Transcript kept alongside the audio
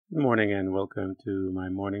Good morning and welcome to my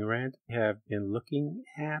morning rant. We have been looking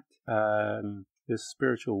at this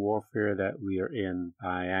spiritual warfare that we are in.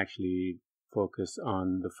 I actually focus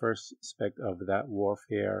on the first aspect of that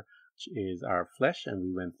warfare, which is our flesh, and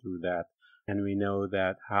we went through that. And we know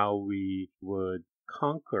that how we would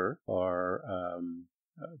conquer or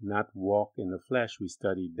not walk in the flesh, we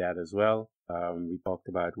studied that as well. We talked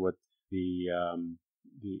about what the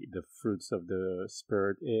the fruits of the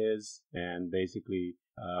spirit is, and basically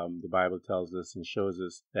the Bible tells us and shows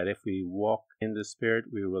us that if we walk in the spirit,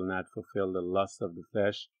 we will not fulfill the lusts of the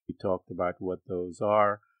flesh. We talked about what those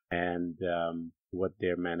are and what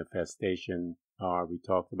their manifestation are. We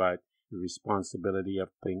talked about the responsibility of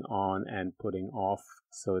putting on and putting off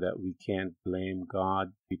so that we can't blame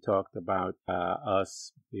God. We talked about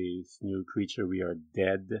us, this new creature. We are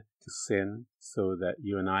dead to sin so that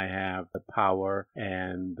you and I have the power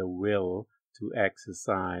and the will to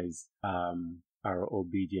exercise our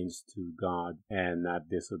obedience to God and not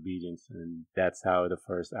disobedience. And that's how the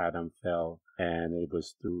first Adam fell. And it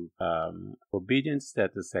was through obedience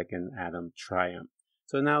that the second Adam triumphed.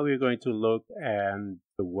 So now we're going to look at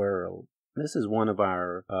the world. This is one of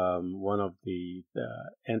the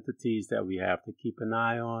entities that we have to keep an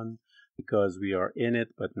eye on because we are in it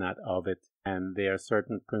but not of it. And there are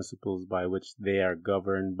certain principles by which they are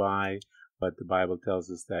governed by. But the Bible tells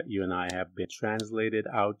us that you and I have been translated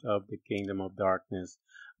out of the kingdom of darkness.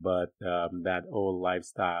 But that old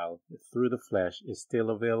lifestyle through the flesh is still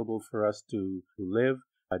available for us to live.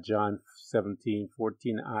 John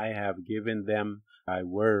 17:14, I have given them thy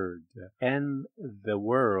word, and the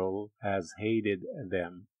world has hated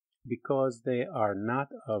them, because they are not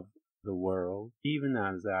of the world, even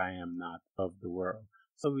as I am not of the world.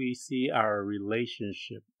 So we see our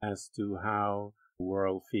relationship as to how the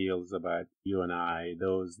world feels about you and I,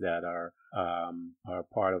 those that are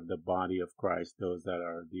part of the body of Christ, those that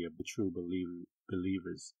are the true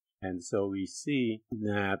believers. And so we see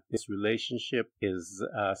that this relationship is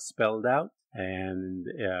spelled out, and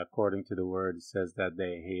according to the word, it says that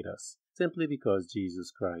they hate us simply because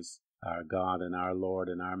Jesus Christ, our God and our Lord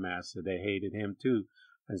and our Master, they hated him too.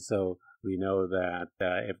 And so we know that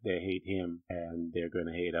if they hate him, and they're going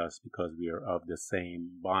to hate us because we are of the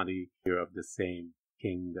same body, we're of the same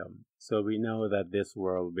kingdom. So we know that this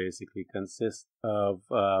world basically consists of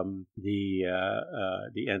the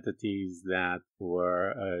entities that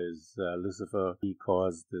were as Lucifer. He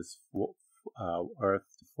caused this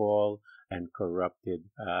earth to fall and corrupted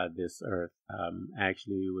this earth.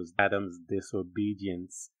 Actually, it was Adam's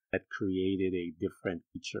disobedience that created a different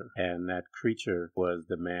creature, and that creature was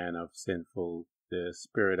the man of sinful. The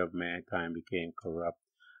spirit of mankind became corrupt.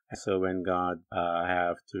 So when God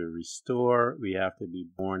have to restore, we have to be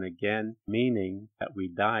born again, meaning that we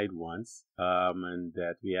died once, and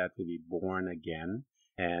that we have to be born again,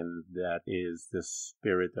 and that is the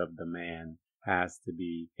spirit of the man has to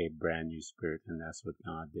be a brand new spirit, and that's what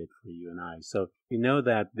God did for you and I. So we know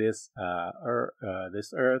that this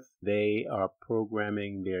earth, they are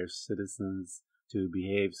programming their citizens to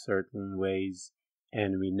behave certain ways,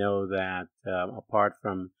 and we know that apart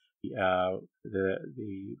from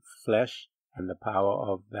the flesh and the power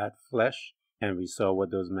of that flesh, and we saw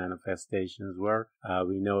what those manifestations were.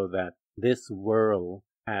 We know that this world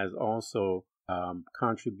has also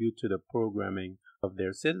contribute to the programming of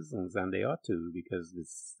their citizens, and they ought to, because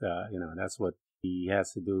it's that's what he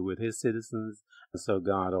has to do with his citizens. And so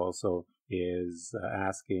God also is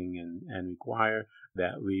asking and require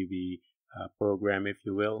that we be program, if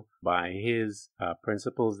you will, by his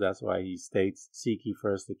principles. That's why he states, seek ye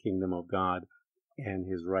first the kingdom of God and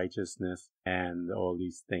his righteousness, and all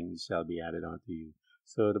these things shall be added unto you.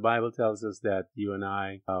 So the Bible tells us that you and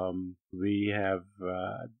I, we have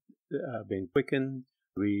been quickened.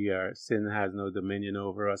 Sin has no dominion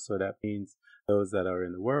over us. So that means those that are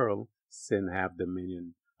in the world, sin have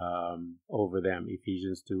dominion over them.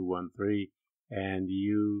 Ephesians 2:1-3. And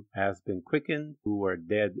you has been quickened, who were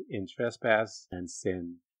dead in trespass and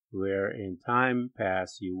sin, where in time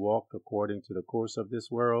past you walked according to the course of this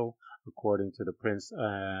world, according to the prince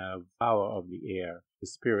of power of the air, the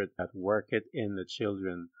spirit that worketh in the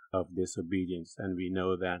children of disobedience. And we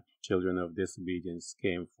know that children of disobedience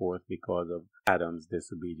came forth because of Adam's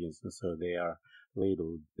disobedience, and so they are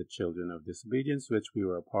labeled the children of disobedience, which we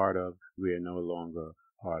were a part of. We are no longer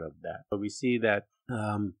part of that. But we see that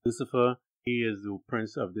Lucifer, he is the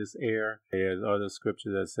prince of this air. There's other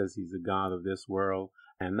scripture that says he's the god of this world.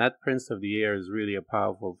 And that prince of the air is really a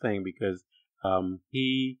powerful thing, because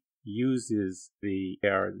he uses the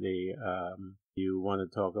air. You want to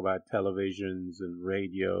talk about televisions and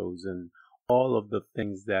radios and all of the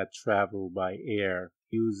things that travel by air.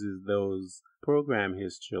 uses those program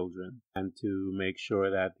his children and to make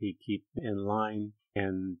sure that he keeps in line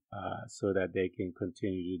and so that they can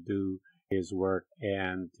continue to do his work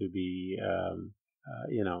and to be,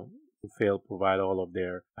 fulfill, provide all of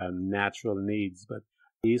their natural needs. But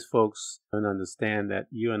these folks don't understand that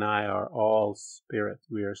you and I are all spirit.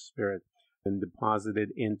 We are spirit and deposited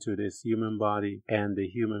into this human body, and the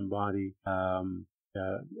human body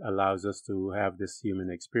allows us to have this human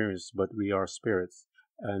experience, but we are spirits.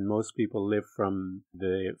 And most people live from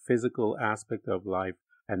the physical aspect of life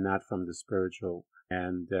and not from the spiritual.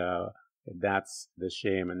 And that's the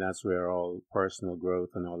shame, and that's where all personal growth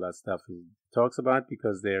and all that stuff talks about,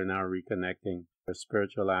 because they are now reconnecting the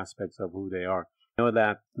spiritual aspects of who they are. Know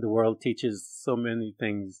that the world teaches so many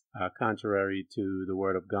things contrary to the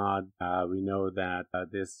Word of God. We know that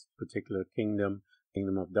this particular kingdom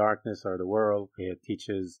of darkness, or the world, it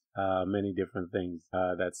teaches many different things.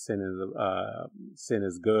 That sin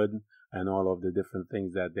is good, and all of the different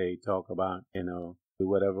things that they talk about. Do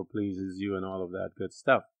whatever pleases you and all of that good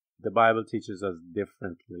stuff. The Bible teaches us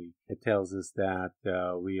differently. It tells us that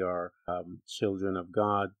we are children of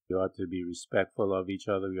God. We ought to be respectful of each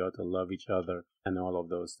other. We ought to love each other and all of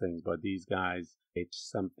those things. But these guys, it's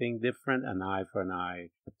something different, an eye for an eye,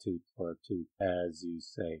 a tooth for a tooth, as you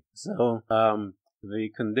say. So the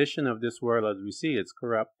condition of this world, as we see, it's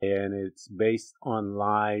corrupt, and it's based on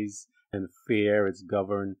lies and fear. It's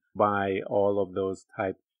governed by all of those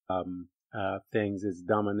type things. It's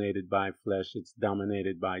dominated by flesh. It's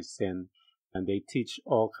dominated by sin, and they teach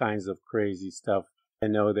all kinds of crazy stuff. I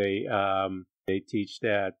know they teach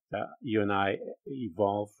that you and I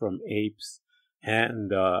evolved from apes,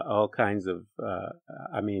 and all kinds of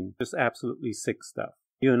just absolutely sick stuff.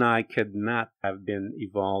 You and I could not have been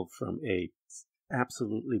evolved from apes.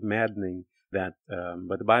 Absolutely maddening that,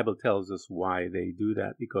 but the Bible tells us why they do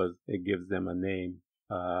that, because it gives them a name.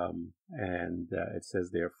 And it says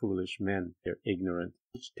they're foolish men, they're ignorant.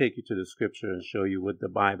 I should take you to the scripture and show you what the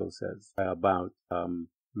Bible says about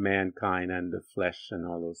mankind and the flesh and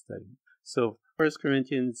all those things. So 1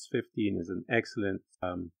 Corinthians 15 is an excellent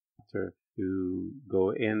chapter to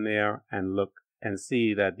go in there and look and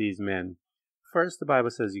see that these men, first, the Bible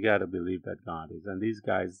says you got to believe that God is. And these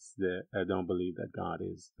guys that don't believe that God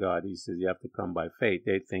is God, he says you have to come by faith.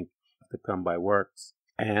 They think you have to come by works.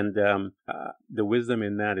 And the wisdom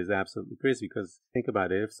in that is absolutely crazy, because think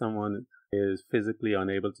about it. If someone is physically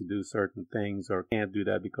unable to do certain things or can't do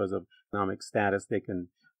that because of economic status, they can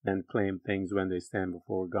then claim things when they stand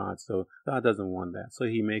before God. So God doesn't want that. So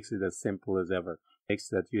he makes it as simple as ever. Makes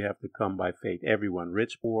that you have to come by faith. Everyone,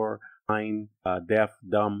 rich, poor, blind, deaf,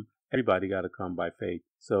 dumb, everybody got to come by faith.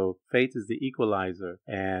 So faith is the equalizer.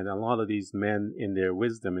 And a lot of these men in their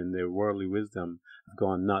wisdom, in their worldly wisdom, have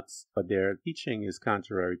gone nuts. But their teaching is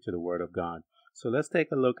contrary to the Word of God. So let's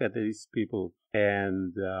take a look at these people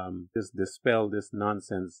and just dispel this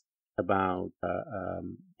nonsense about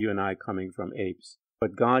you and I coming from apes.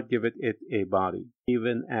 But God giveth it a body,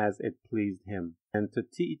 even as it pleased him, and to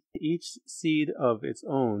teach each seed of its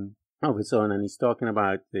own. And he's talking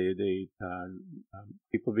about the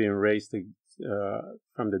people being raised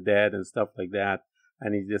from the dead and stuff like that.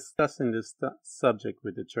 And he's discussing this subject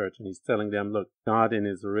with the church, and he's telling them, look, God in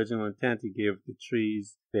his original intent, he gave the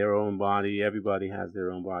trees their own body. Everybody has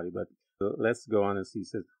their own body. But let's go on and see. He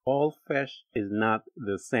says, all flesh is not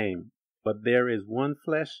the same, but there is one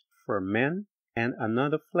flesh for men, and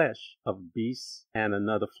another flesh of beasts, and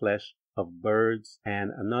another flesh of birds,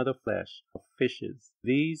 and another flesh of fishes.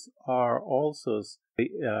 These are also,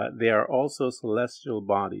 they are also celestial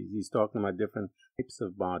bodies. He's talking about different types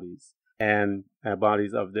of bodies, and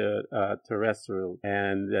bodies of the terrestrial.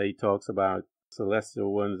 And he talks about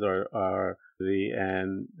celestial ones are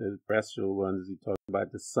the terrestrial ones. He talks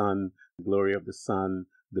about the sun, the glory of the sun,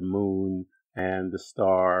 the moon, and the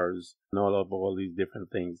stars, and all these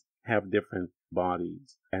different things have different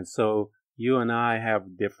bodies. And so you and I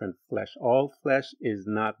have different flesh. All flesh is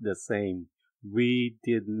not the same. We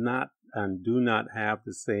did not and do not have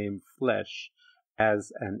the same flesh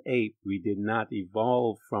as an ape. We did not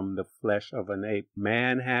evolve from the flesh of an ape.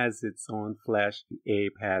 Man has its own flesh. The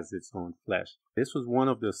ape has its own flesh. This was one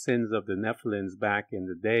of the sins of the Nephilims back in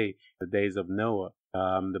the days of Noah.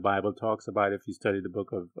 The Bible talks about, if you study the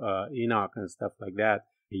book of Enoch and stuff like that,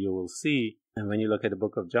 you will see. And when you look at the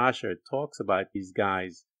book of Joshua, it talks about these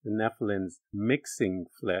guys, the Nephilims, mixing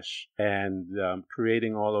flesh and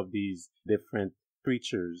creating all of these different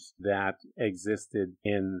creatures that existed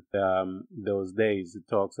in those days. It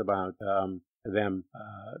talks about them,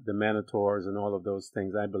 the Minotaurs and all of those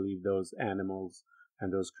things. I believe those animals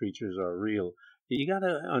and those creatures are real. You got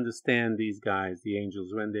to understand these guys, the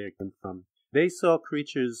angels, when they come from. they saw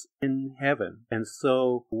creatures in heaven. And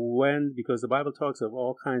so because the Bible talks of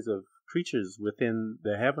all kinds of creatures within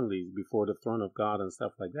the heavenlies before the throne of God and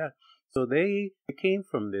stuff like that. So they came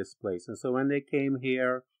from this place. And so when they came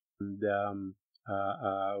here, and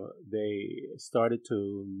they started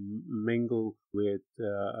to mingle with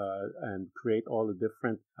and create all the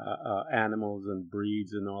different animals and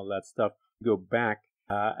breeds and all that stuff. Go back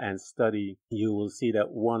and study, you will see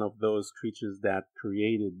that one of those creatures that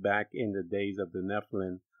created back in the days of the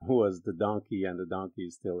Nephilim was the donkey, and the donkey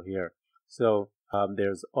is still here. So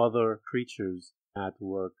there's other creatures that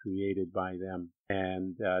were created by them,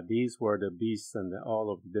 and these were the beasts and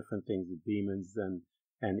all of the different things, the demons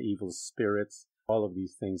and evil spirits. All of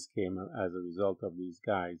these things came as a result of these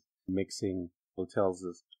guys mixing. It tells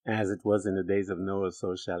us, as it was in the days of Noah,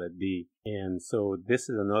 so shall it be. And so this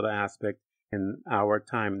is another aspect in our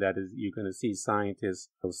time that is, you're going to see scientists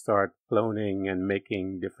will start cloning and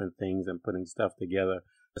making different things and putting stuff together,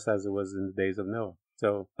 just as it was in the days of Noah.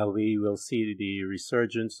 So we will see the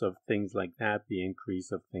resurgence of things like that, the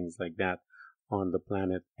increase of things like that on the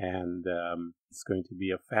planet. And it's going to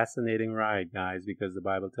be a fascinating ride, guys, because the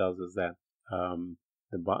Bible tells us that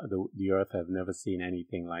the earth have never seen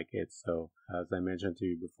anything like it. So as I mentioned to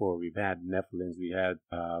you before, we've had Nephilims, we had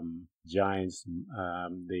giants,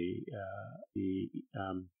 the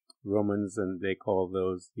Romans, and they call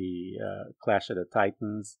those the Clash of the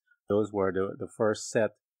Titans. Those were the first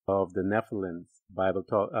set of the Nephilims.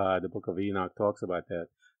 The book of Enoch talks about that.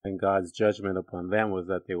 And God's judgment upon them was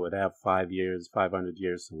that they would have 500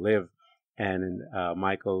 years to live. And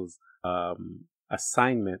Michael's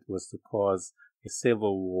assignment was to cause a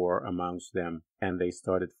civil war amongst them, and they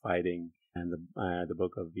started fighting. And the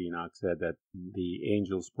book of Enoch said that the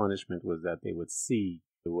angels' punishment was that they would see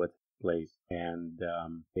what took place, and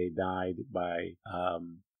they died by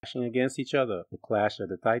clashing against each other, the clash of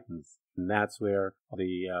the Titans. And that's where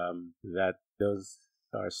those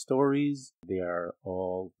are stories. They are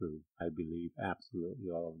all true, I believe, absolutely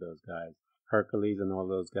all of those guys. Hercules and all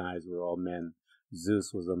those guys were all men.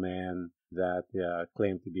 Zeus was a man that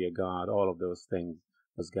claimed to be a god. All of those things,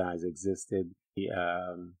 those guys existed.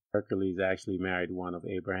 Hercules actually married one of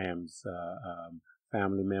Abraham's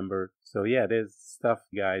family members. So yeah, there's stuff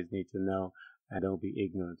you guys need to know, and don't be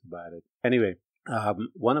ignorant about it. Anyway,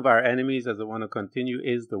 one of our enemies, as I want to continue,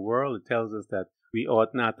 is the world. It tells us that we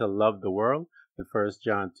ought not to love the world. In 1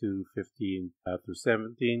 John 2:15 through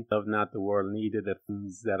 17, love not the world, neither the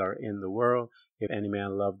things that are in the world. If any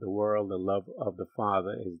man love the world, the love of the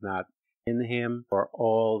Father is not in him. For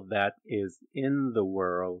all that is in the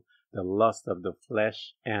world, the lust of the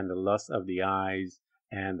flesh and the lust of the eyes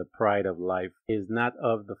and the pride of life, is not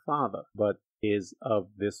of the Father, but is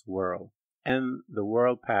of this world. And the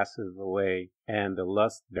world passes away, and the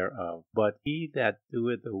lust thereof. But he that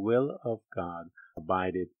doeth the will of God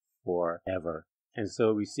abideth forever. And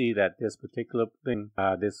so we see that this particular thing,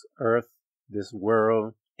 this earth, this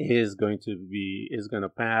world, is going to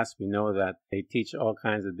pass. We know that they teach all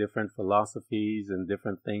kinds of different philosophies and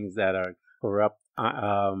different things that are corrupt,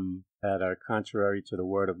 that are contrary to the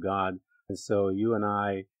Word of God. And so you and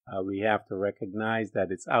I, we have to recognize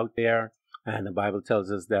that it's out there. And the Bible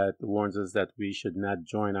warns us that we should not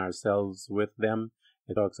join ourselves with them.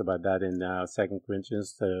 It talks about that in 2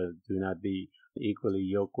 Corinthians, to do not be equally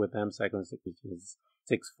yoked with them. 2 Corinthians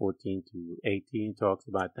 6:14 to 18 talks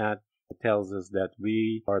about that. It tells us that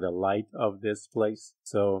we are the light of this place.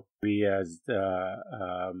 So we, as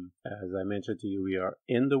I mentioned to you, we are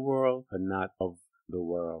in the world, but not of the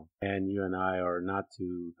world. And you and I are not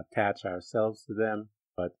to attach ourselves to them,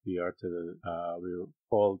 but we're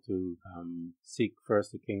called to seek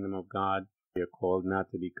first the kingdom of God. We are called not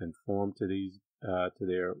to be conformed to to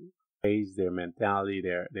their ways, their mentality,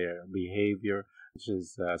 their behavior, which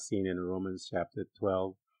is seen in Romans chapter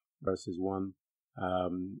 12, verses 1.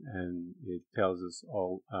 And it tells us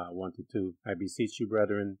all 1 to 2. I beseech you,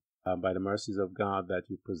 brethren, by the mercies of God, that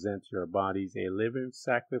you present your bodies a living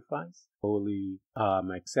sacrifice, holy,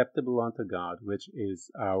 acceptable unto God, which is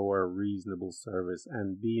our reasonable service.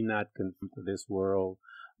 And be not conformed to this world,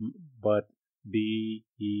 but be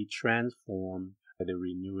ye transformed by the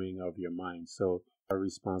renewing of your mind. So our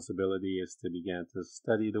responsibility is to begin to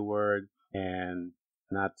study the Word and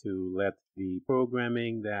not to let the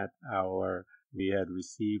programming that we had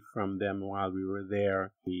received from them while we were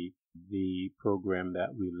there, the the program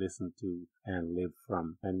that we listen to and live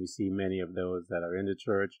from. And we see many of those that are in the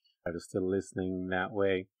church that are still listening that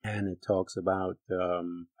way. And it talks about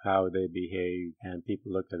how they behave, and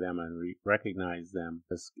people look at them and recognize them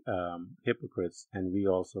as hypocrites. And we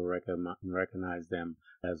also recognize them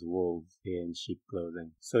as wolves in sheep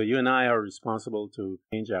clothing. So you and I are responsible to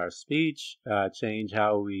change our speech, change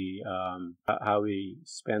how we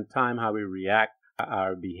spend time, how we react,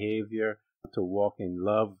 our behavior, to walk in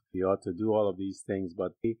love. We ought to do all of these things,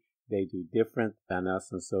 but they do different than us.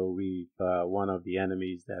 And so one of the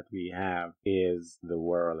enemies that we have is the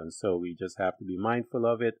world. And so we just have to be mindful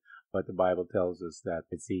of it. But the Bible tells us that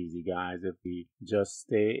it's easy, guys, if we just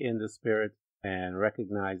stay in the Spirit and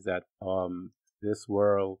recognize that this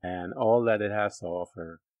world and all that it has to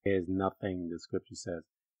offer is nothing, the Scripture says.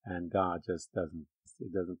 And God just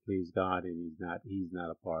it doesn't please God, and He's not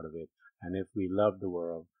a part of it. And if we love the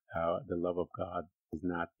world, the love of God is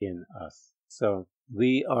not in us. So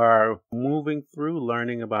we are moving through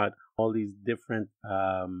learning about all these different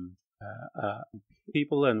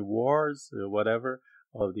people and wars or whatever,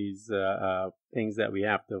 all these things that we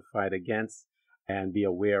have to fight against and be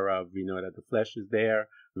aware of. We know that the flesh is there.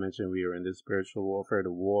 I mentioned we are in the spiritual warfare.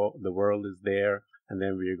 The world is there. And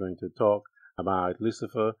then we are going to talk about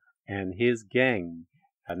Lucifer and his gang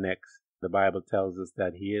next. The Bible tells us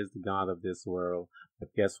that he is the God of this world.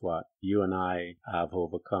 But guess what? You and I have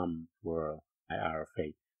overcome the world by our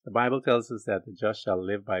faith. The Bible tells us that the just shall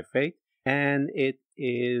live by faith. And it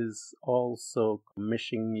is also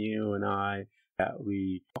commissioning you and I that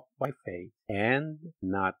we walk by faith and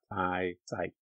not by sight.